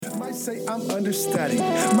say I'm understudied,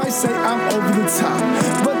 might say I'm over the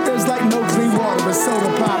top, but there's like no clean water, but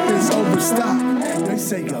soda pop is overstocked. They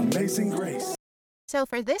say Amazing Grace. So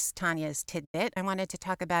for this Tanya's tidbit, I wanted to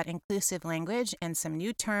talk about inclusive language and some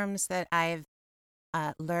new terms that I've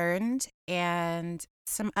learned and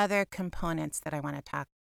some other components that I want to talk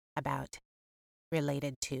about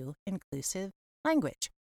related to inclusive language.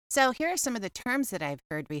 So here are some of the terms that I've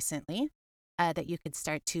heard recently that you could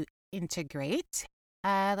start to integrate.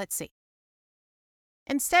 Let's see.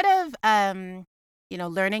 Instead of,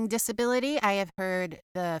 learning disability, I have heard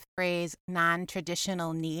the phrase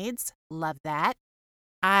non-traditional needs. Love that.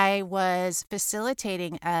 I was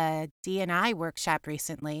facilitating a D&I workshop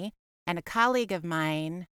recently, and a colleague of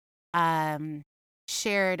mine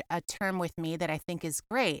shared a term with me that I think is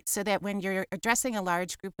great, so that when you're addressing a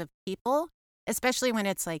large group of people, especially when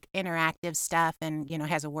it's like interactive stuff and,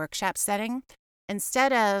 has a workshop setting,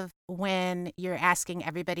 instead of when you're asking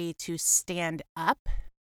everybody to stand up,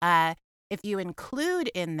 if you include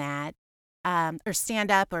in that, or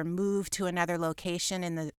stand up or move to another location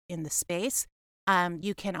in the space,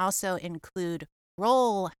 you can also include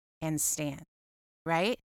roll and stand,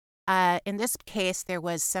 right? In this case, there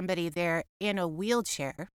was somebody there in a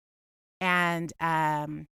wheelchair, and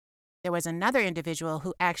there was another individual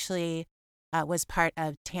who actually was part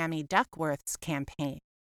of Tammy Duckworth's campaign,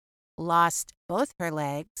 lost both her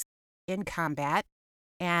legs in combat,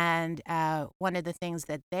 and one of the things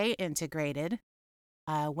that they integrated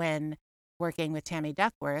when working with Tammy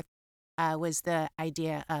Duckworth was the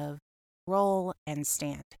idea of roll and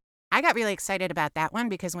stand. I got really excited about that one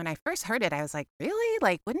because when I first heard it, I was like, really?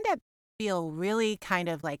 Like, wouldn't that feel really kind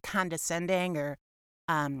of like condescending, or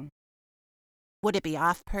would it be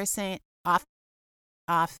off-putting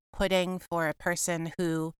for a person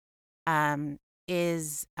who has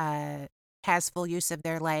full use of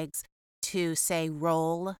their legs to say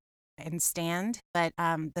roll and stand? But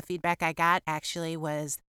the feedback I got actually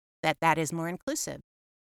was that is more inclusive.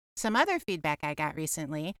 Some other feedback I got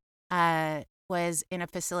recently was in a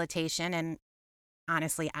facilitation, and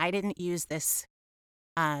honestly, I didn't use this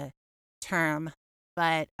term,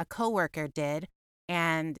 but a coworker did,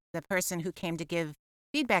 and the person who came to give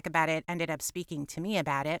feedback about it ended up speaking to me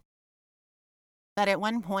about it. But at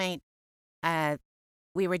one point,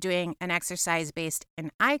 we were doing an exercise based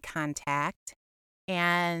in eye contact,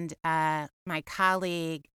 and my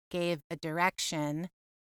colleague gave a direction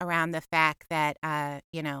around the fact that,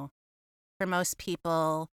 for most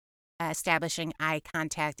people, establishing eye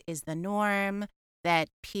contact is the norm, that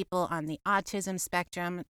people on the autism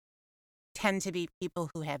spectrum tend to be people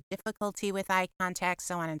who have difficulty with eye contact,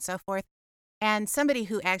 so on and so forth. And somebody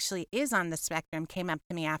who actually is on the spectrum came up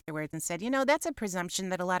to me afterwards and said, that's a presumption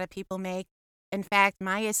that a lot of people make. In fact,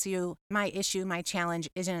 my challenge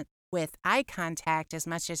isn't with eye contact as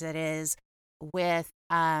much as it is with,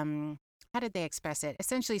 how did they express it?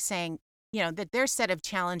 Essentially saying, that their set of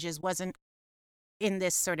challenges wasn't in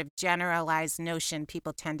this sort of generalized notion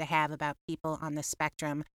people tend to have about people on the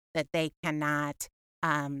spectrum, that they cannot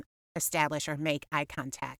establish or make eye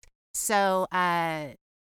contact. So I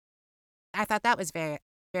thought that was very,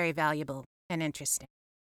 very valuable and interesting.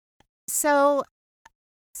 So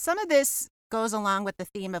some of this goes along with the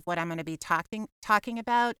theme of what I'm going to be talking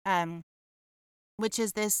about, which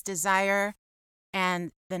is this desire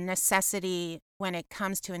and the necessity when it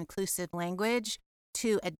comes to inclusive language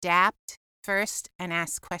to adapt first and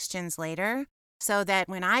ask questions later, so that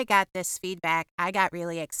when I got this feedback, I got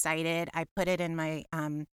really excited. I put it in my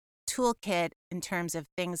toolkit in terms of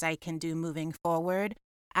things I can do moving forward.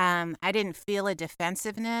 I didn't feel a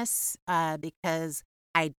defensiveness because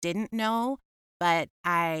I didn't know, but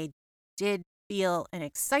I did feel an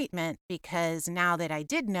excitement because now that I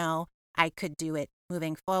did know, I could do it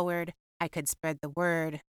moving forward. I could spread the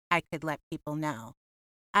word. I could let people know.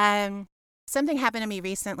 Something happened to me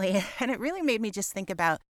recently, and it really made me just think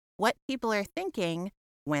about what people are thinking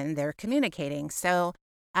when they're communicating. So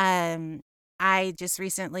I just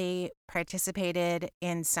recently participated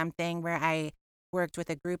in something where I worked with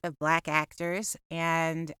a group of Black actors,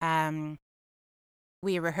 and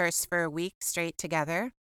we rehearsed for a week straight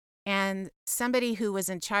together. And somebody who was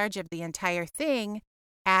in charge of the entire thing,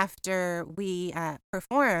 after we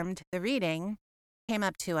performed the reading, came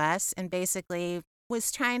up to us and basically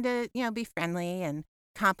was trying to, be friendly and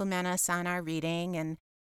compliment us on our reading, and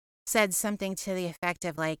said something to the effect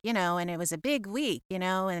of like, and it was a big week,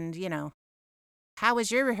 and, how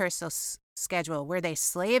was your rehearsal schedule? Were they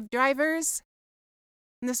slave drivers?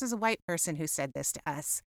 And this is a white person who said this to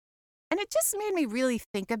us. And it just made me really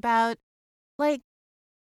think about, like,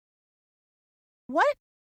 what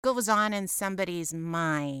goes on in somebody's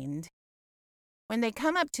mind when they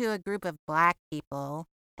come up to a group of Black people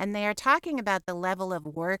and they are talking about the level of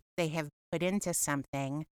work they have put into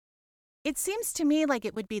something, it seems to me like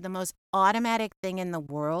it would be the most automatic thing in the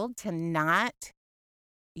world to not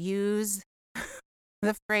use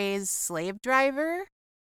the phrase slave driver.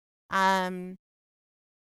 Um,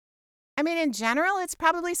 I mean, in general, it's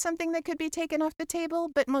probably something that could be taken off the table,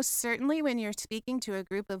 but most certainly when you're speaking to a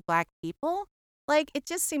group of Black people, like, it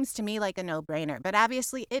just seems to me like a no-brainer. But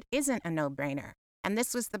obviously, it isn't a no-brainer. And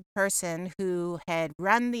this was the person who had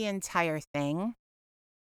run the entire thing,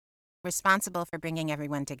 responsible for bringing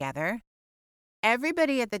everyone together.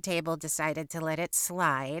 Everybody at the table decided to let it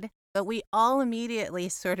slide, but we all immediately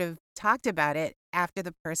sort of talked about it after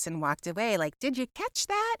the person walked away. Like, did you catch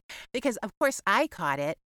that? Because, of course, I caught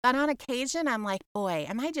it. But on occasion, I'm like, boy,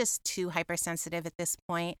 am I just too hypersensitive at this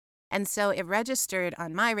point? And so it registered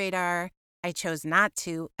on my radar. I chose not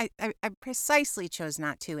to. I precisely chose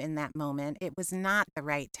not to in that moment. It was not the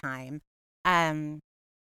right time.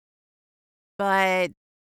 But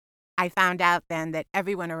I found out then that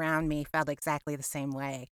everyone around me felt exactly the same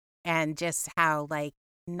way, and just how, like,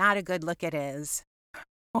 not a good look it is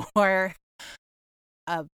for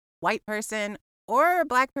a white person or a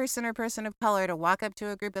Black person or person of color to walk up to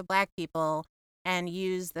a group of Black people and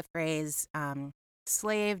use the phrase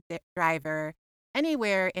slave driver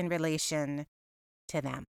anywhere in relation to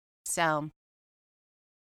them. So,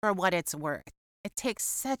 for what it's worth, it takes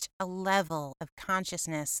such a level of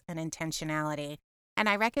consciousness and intentionality. And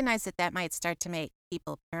I recognize that that might start to make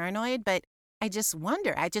people paranoid, but I just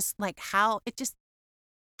wonder, how,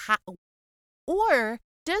 or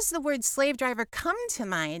does the word slave driver come to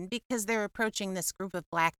mind because they're approaching this group of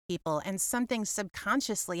Black people and something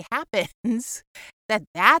subconsciously happens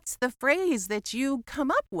that's the phrase that you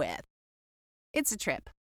come up with? It's a trip.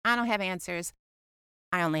 I don't have answers.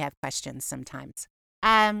 I only have questions sometimes.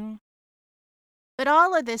 But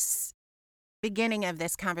all of this beginning of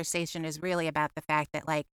this conversation is really about the fact that,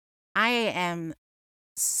 like, I am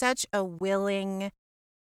such a willing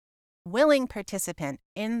participant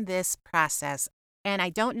in this process, and I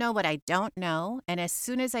don't know what I don't know. And as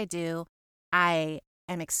soon as I do, I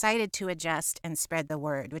am excited to adjust and spread the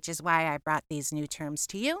word, which is why I brought these new terms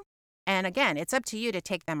to you. And again, it's up to you to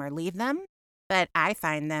take them or leave them, but I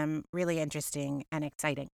find them really interesting and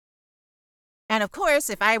exciting. And of course,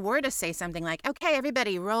 if I were to say something like, okay,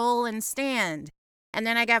 everybody roll and stand, and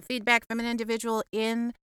then I got feedback from an individual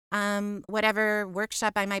in whatever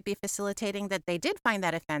workshop I might be facilitating that they did find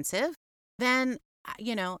that offensive, then,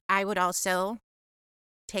 I would also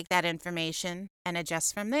take that information and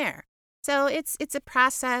adjust from there. So it's a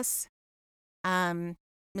process.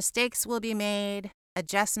 Mistakes will be made,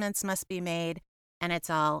 adjustments must be made, and it's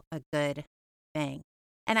all a good thing.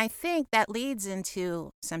 And I think that leads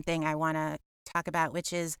into something I want to talk about,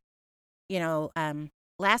 which is,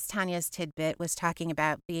 last Tanya's tidbit was talking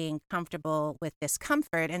about being comfortable with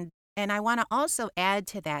discomfort. And I want to also add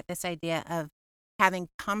to that this idea of having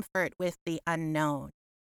comfort with the unknown,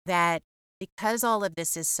 that because all of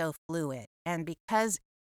this is so fluid and because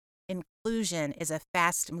inclusion is a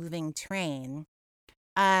fast moving train,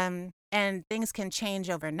 and things can change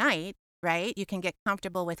overnight, right? You can get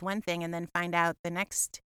comfortable with one thing and then find out the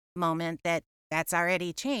next moment that that's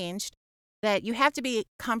already changed, that you have to be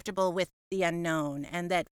comfortable with the unknown and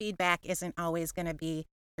that feedback isn't always going to be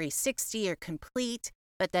 360 or complete,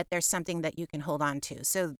 but that there's something that you can hold on to.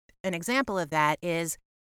 So an example of that is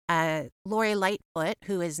Lori Lightfoot,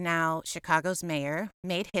 who is now Chicago's mayor,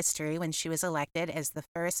 made history when she was elected as the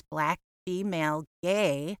first Black female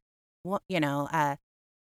gay,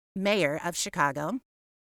 mayor of Chicago.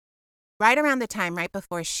 Right around the time, right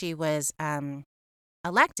before she was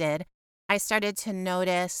elected, I started to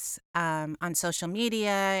notice on social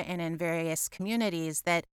media and in various communities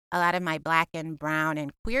that a lot of my Black and brown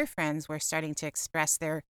and queer friends were starting to express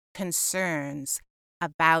their concerns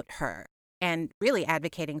about her and really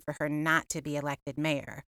advocating for her not to be elected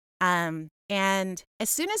mayor. And as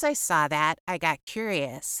soon as I saw that, I got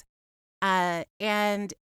curious.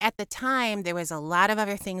 And at the time, there was a lot of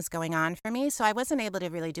other things going on for me, so I wasn't able to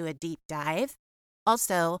really do a deep dive.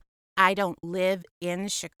 Also, I don't live in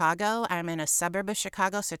Chicago. I'm in a suburb of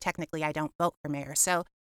Chicago, so technically I don't vote for mayor. So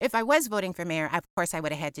if I was voting for mayor, of course I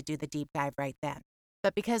would have had to do the deep dive right then.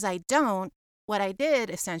 But because I don't, what I did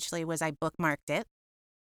essentially was I bookmarked it.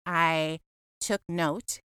 I took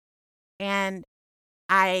note, and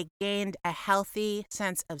I gained a healthy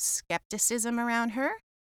sense of skepticism around her.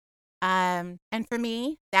 And for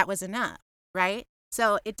me, that was enough, right?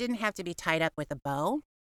 So it didn't have to be tied up with a bow.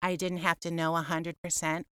 I didn't have to know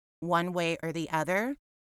 100% one way or the other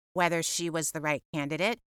whether she was the right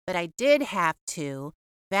candidate, but I did have to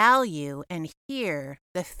value and hear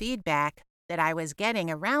the feedback that I was getting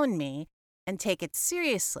around me and take it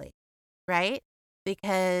seriously, right?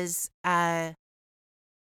 Because there's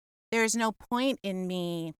no point in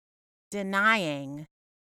me denying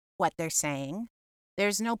what they're saying.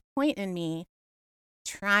 There's no point in me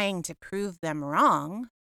trying to prove them wrong.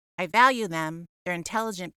 I value them. They're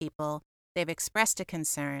intelligent people. They've expressed a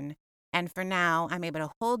concern. And for now, I'm able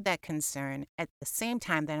to hold that concern at the same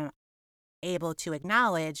time that I'm able to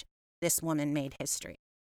acknowledge this woman made history.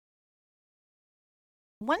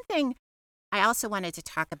 One thing I also wanted to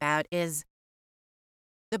talk about is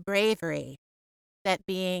the bravery that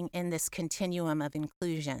being in this continuum of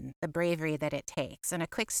inclusion, the bravery that it takes. And a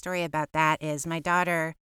quick story about that is my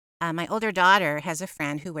older daughter has a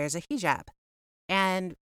friend who wears a hijab.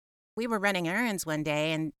 And we were running errands one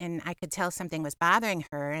day and I could tell something was bothering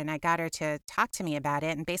her, and I got her to talk to me about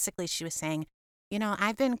it. And basically she was saying,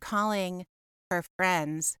 I've been calling her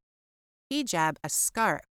friend's hijab a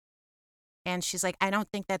scarf. And she's like, I don't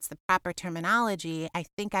think that's the proper terminology. I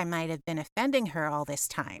think I might have been offending her all this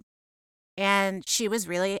time. And she was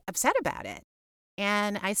really upset about it.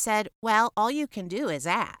 And I said, well, all you can do is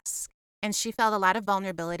ask. And she felt a lot of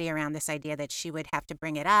vulnerability around this idea that she would have to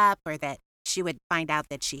bring it up, or that she would find out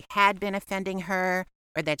that she had been offending her,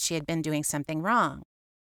 or that she had been doing something wrong.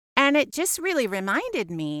 And it just really reminded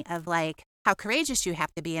me of how courageous you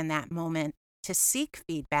have to be in that moment to seek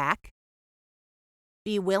feedback,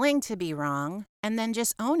 be willing to be wrong, and then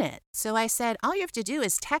just own it. So I said, all you have to do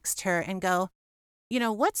is text her and go,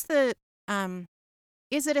 is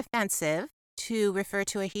it offensive to refer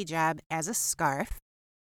to a hijab as a scarf?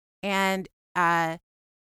 And,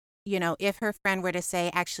 if her friend were to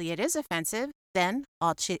say, actually, it is offensive, then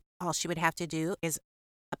all she would have to do is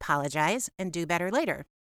apologize and do better later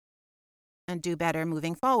and do better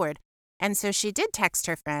moving forward. And so she did text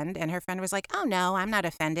her friend, and her friend was like, oh, no, I'm not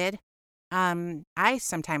offended. I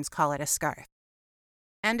sometimes call it a scarf.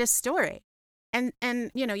 End of story. And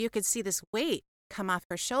you could see this weight come off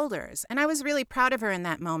her shoulders. And I was really proud of her in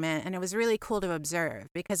that moment, and it was really cool to observe,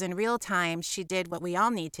 because in real time, she did what we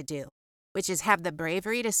all need to do, which is have the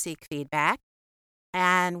bravery to seek feedback.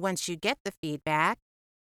 And once you get the feedback,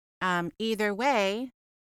 either way,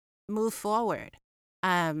 move forward.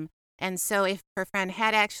 And so if her friend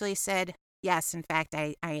had actually said, yes, in fact,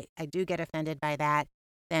 I do get offended by that,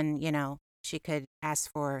 then, she could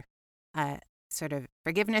ask for sort of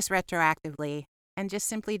forgiveness retroactively and just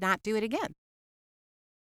simply not do it again.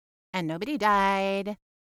 And nobody died,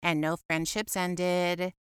 and no friendships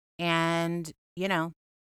ended. And,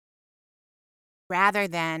 rather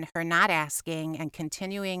than her not asking and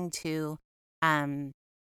continuing to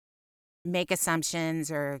make assumptions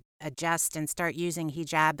or adjust and start using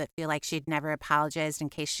hijab but feel like she'd never apologized in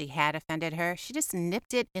case she had offended her, she just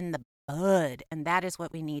nipped it in the bud. And that is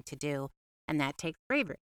what we need to do. And that takes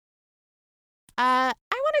bravery. I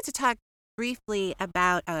wanted to talk briefly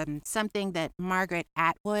about something that Margaret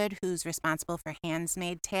Atwood, who's responsible for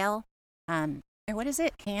 *Handmaid's Tale*, or what is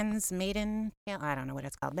it? *Handmaid's Tale*? I don't know what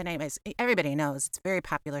it's called. But anyways, everybody knows. It's a very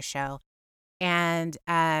popular show. And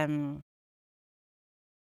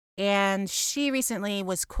she recently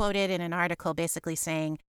was quoted in an article basically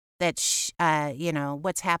saying that,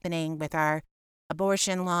 what's happening with our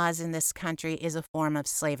abortion laws in this country is a form of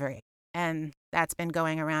slavery. And that's been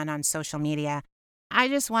going around on social media. I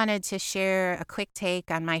just wanted to share a quick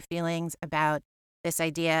take on my feelings about this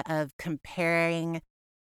idea of comparing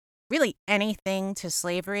really anything to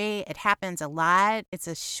slavery. It happens a lot. It's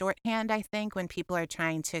a shorthand, I think, when people are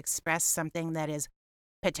trying to express something that is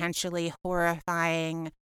potentially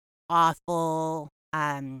horrifying, awful,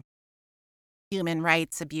 human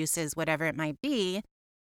rights abuses, whatever it might be.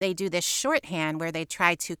 They do this shorthand where they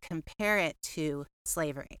try to compare it to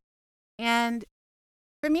slavery. And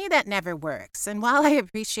for me, that never works. And while I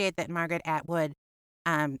appreciate that Margaret Atwood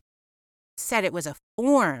said it was a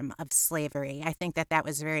form of slavery, I think that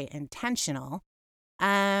was very intentional.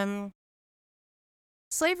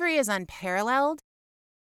 Slavery is unparalleled.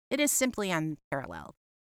 It is simply unparalleled.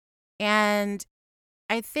 And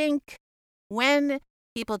I think when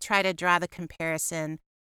people try to draw the comparison,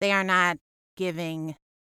 they are not giving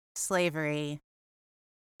slavery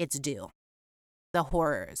its due, the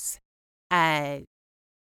horrors.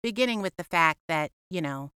 Beginning with the fact that,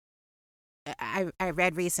 I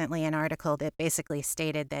read recently an article that basically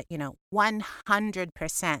stated that,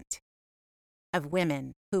 100% of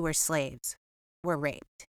women who were slaves were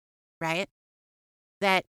raped, right?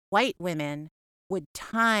 That white women would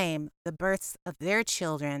time the births of their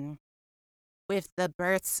children with the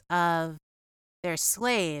births of their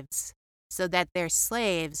slaves so that their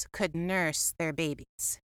slaves could nurse their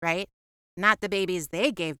babies, right? not the babies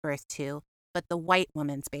they gave birth to, but the white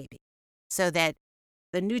woman's baby, so that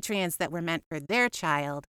the nutrients that were meant for their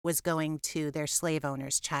child was going to their slave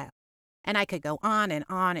owner's child. And I could go on and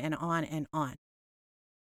on and on and on.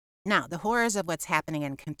 Now, the horrors of what's happening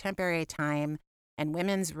in contemporary time and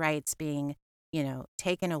women's rights being,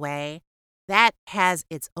 taken away, that has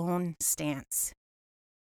its own stance.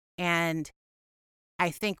 And I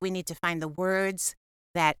think we need to find the words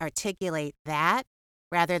that articulate that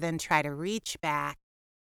rather than try to reach back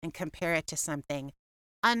and compare it to something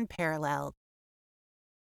unparalleled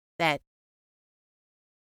that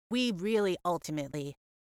we really ultimately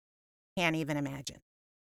can't even imagine.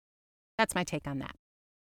 That's my take on that.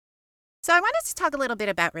 So I wanted to talk a little bit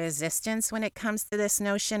about resistance when it comes to this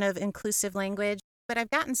notion of inclusive language, but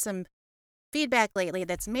I've gotten some feedback lately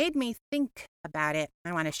that's made me think about it.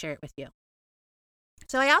 I want to share it with you.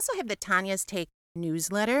 So I also have the Tanya's Take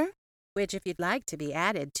newsletter, which if you'd like to be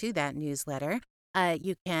added to that newsletter,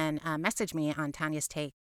 you can message me on Tanya's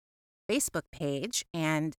Take Facebook page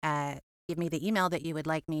and give me the email that you would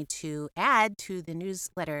like me to add to the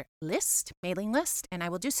newsletter list, mailing list, and I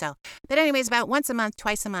will do so. But anyways, about once a month,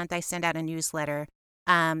 twice a month, I send out a newsletter,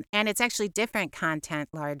 and it's actually different content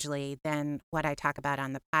largely than what I talk about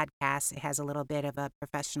on the podcast. It has a little bit of a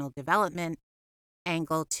professional development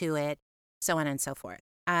angle to it, so on and so forth.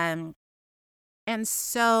 And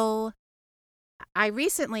so I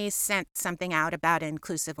recently sent something out about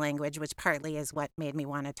inclusive language, which partly is what made me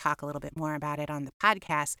want to talk a little bit more about it on the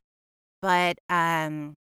podcast. But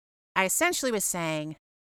I essentially was saying,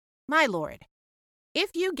 my Lord,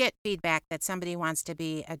 if you get feedback that somebody wants to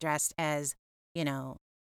be addressed as,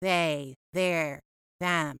 they, their,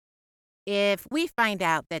 them, if we find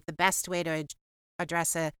out that the best way to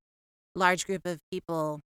address a large group of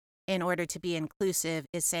people in order to be inclusive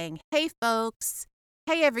is saying, hey, folks,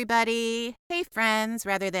 hey, everybody, hey, friends,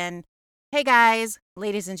 rather than, hey, guys,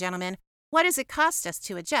 ladies and gentlemen, what does it cost us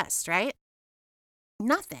to adjust, right?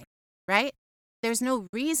 Nothing. Right? There's no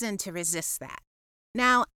reason to resist that.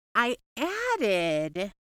 Now, I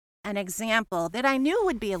added an example that I knew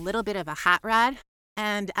would be a little bit of a hot rod,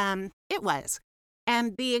 and it was.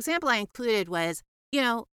 And the example I included was,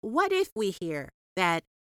 what if we hear that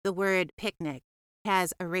the word picnic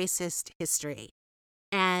has a racist history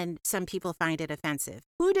and some people find it offensive?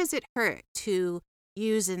 Who does it hurt to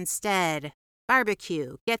use instead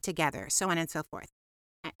barbecue, get together, so on and so forth?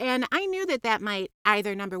 And I knew that might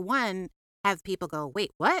either, number one, have people go,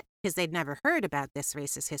 wait, what? Because they'd never heard about this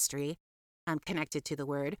racist history connected to the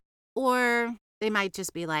word. Or they might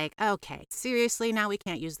just be like, okay, seriously, now we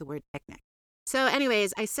can't use the word picnic. So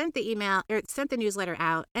anyways, I sent the newsletter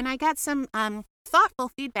out, and I got some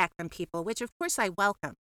thoughtful feedback from people, which of course I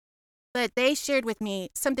welcome. But they shared with me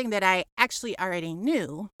something that I actually already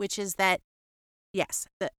knew, which is that, yes,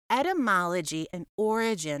 the etymology and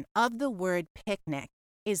origin of the word picnic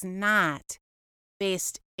is not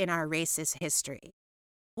based in our racist history.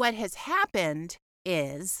 What has happened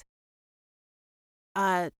is,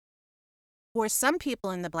 for some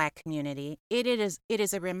people in the Black community, it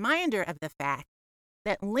is a reminder of the fact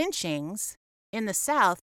that lynchings in the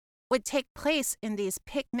South would take place in these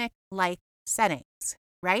picnic-like settings,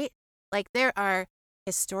 right? Like there are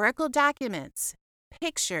historical documents,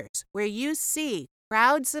 pictures where you see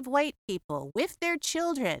crowds of white people with their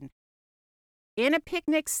children in a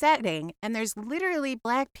picnic setting, and there's literally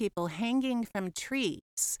Black people hanging from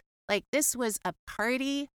trees. Like this was a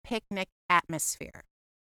party picnic atmosphere.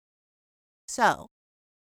 So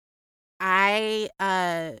I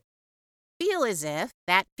feel as if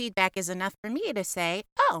that feedback is enough for me to say,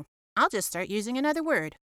 oh, I'll just start using another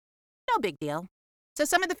word. No big deal. So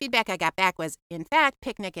some of the feedback I got back was, in fact,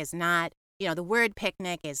 picnic is not, the word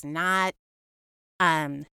picnic is not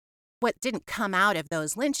what didn't come out of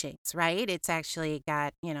those lynchings, right? It's actually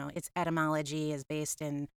got, its etymology is based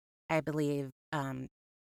in, I believe,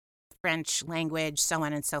 French language, so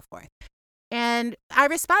on and so forth. And I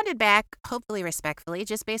responded back, hopefully respectfully,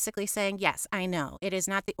 just basically saying, yes, I know. It is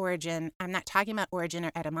not the origin. I'm not talking about origin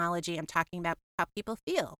or etymology. I'm talking about how people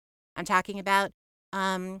feel. I'm talking about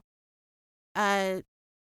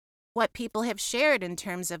what people have shared in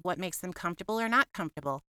terms of what makes them comfortable or not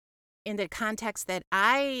comfortable. In the context that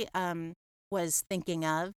I was thinking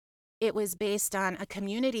of, it was based on a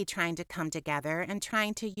community trying to come together and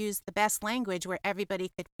trying to use the best language where everybody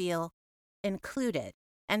could feel included.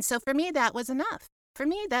 And so for me, that was enough. For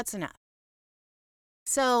me, that's enough.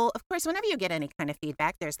 So, of course, whenever you get any kind of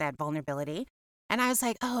feedback, there's that vulnerability. And I was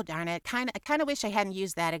like, oh, darn it. I kind of wish I hadn't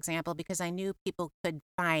used that example because I knew people could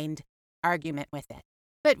find argument with it.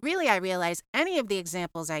 But really, I realized any of the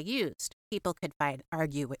examples I used, people could find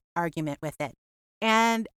argument with it.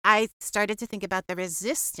 And I started to think about the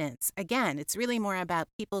resistance. Again, it's really more about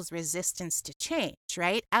people's resistance to change,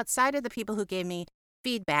 right? Outside of the people who gave me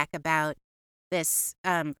feedback about this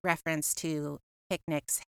reference to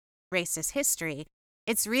Picnic's racist history,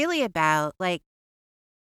 it's really about, like,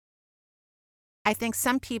 I think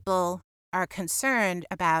some people are concerned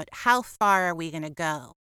about how far are we going to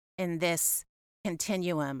go in this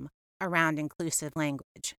continuum around inclusive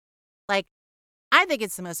language. Like, I think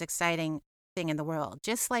it's the most exciting thing in the world.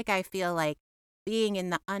 Just like I feel like being in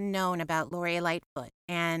the unknown about Lori Lightfoot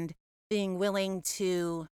and being willing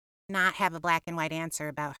to not have a black and white answer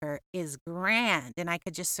about her is grand. And I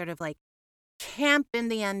could just sort of like camp in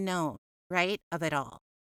the unknown, right, of it all,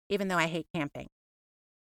 even though I hate camping.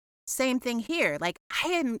 Same thing here. Like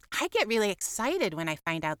I get really excited when I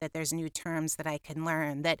find out that there's new terms that I can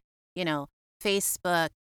learn, that, Facebook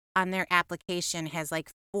on their application has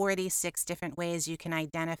like 46 different ways you can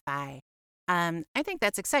identify. I think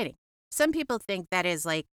that's exciting. Some people think that is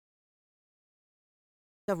like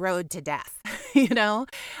the road to death,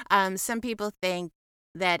 Some people think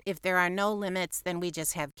that if there are no limits, then we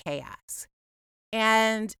just have chaos.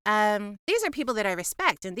 And these are people that I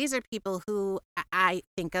respect, and these are people who I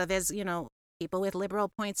think of as, people with liberal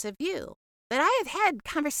points of view. But I have had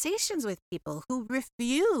conversations with people who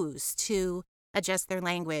refuse to adjust their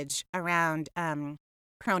language around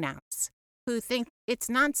pronouns, who think it's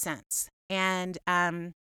nonsense. And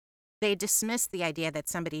they dismiss the idea that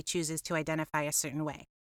somebody chooses to identify a certain way,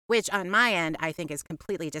 which on my end I think is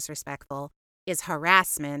completely disrespectful, is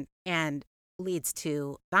harassment, and leads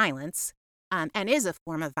to violence. And is a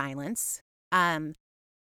form of violence.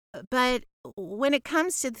 But when it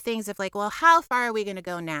comes to the things of like, well, how far are we going to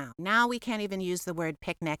go now? Now we can't even use the word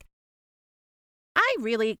picnic. I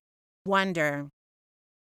really wonder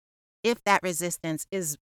if that resistance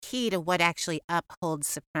is key to what actually upholds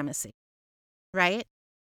supremacy, right?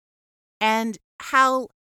 And how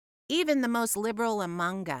even the most liberal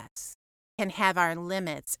among us can have our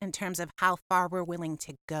limits in terms of how far we're willing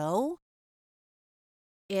to go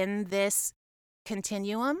in this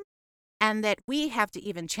continuum, and that we have to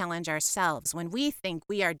even challenge ourselves when we think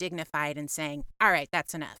we are dignified in saying, all right,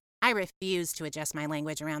 that's enough. I refuse to adjust my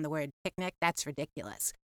language around the word picnic. That's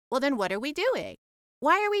ridiculous. Well, then what are we doing?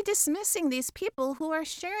 Why are we dismissing these people who are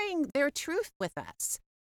sharing their truth with us?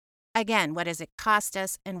 Again, what does it cost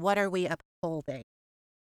us, and what are we upholding?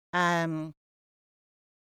 And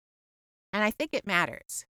I think it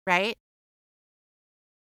matters, right?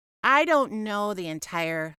 I don't know the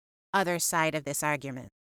entire other side of this argument,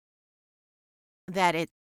 that it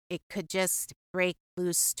could just break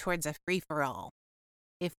loose towards a free-for-all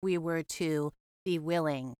if we were to be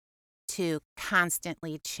willing to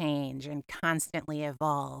constantly change and constantly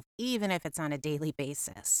evolve, even if it's on a daily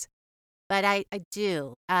basis. But I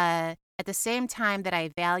do. At the same time that I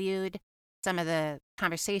valued some of the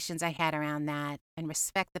conversations I had around that and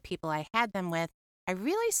respect the people I had them with, I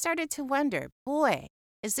really started to wonder, boy,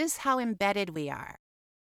 is this how embedded we are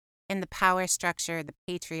in the power structure, the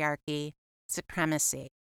patriarchy, supremacy?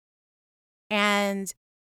 And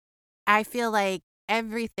I feel like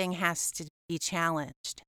everything has to be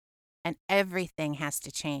challenged and everything has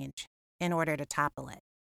to change in order to topple it.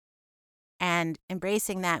 And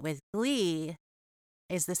embracing that with glee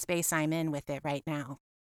is the space I'm in with it right now.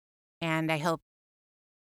 And I hope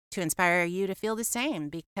to inspire you to feel the same,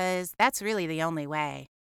 because that's really the only way.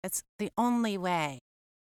 That's the only way.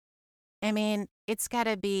 I mean, it's got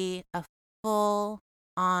to be a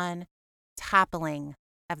full-on toppling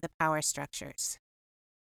of the power structures.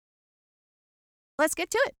 Let's get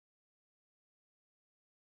to it.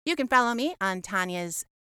 You can follow me on Tanya's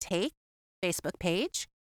Take Facebook page,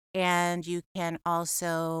 and you can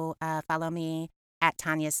also follow me at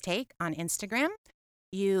Tanya's Take on Instagram.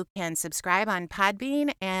 You can subscribe on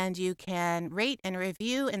Podbean, and you can rate and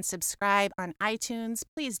review and subscribe on iTunes.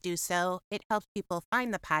 Please do so. It helps people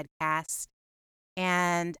find the podcast.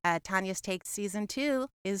 And Tanya's Take Season 2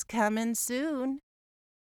 is coming soon.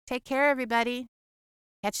 Take care, everybody.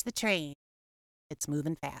 Catch the train. It's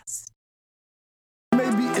moving fast.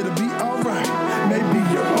 Maybe it'll be alright.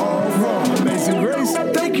 Maybe you're all wrong.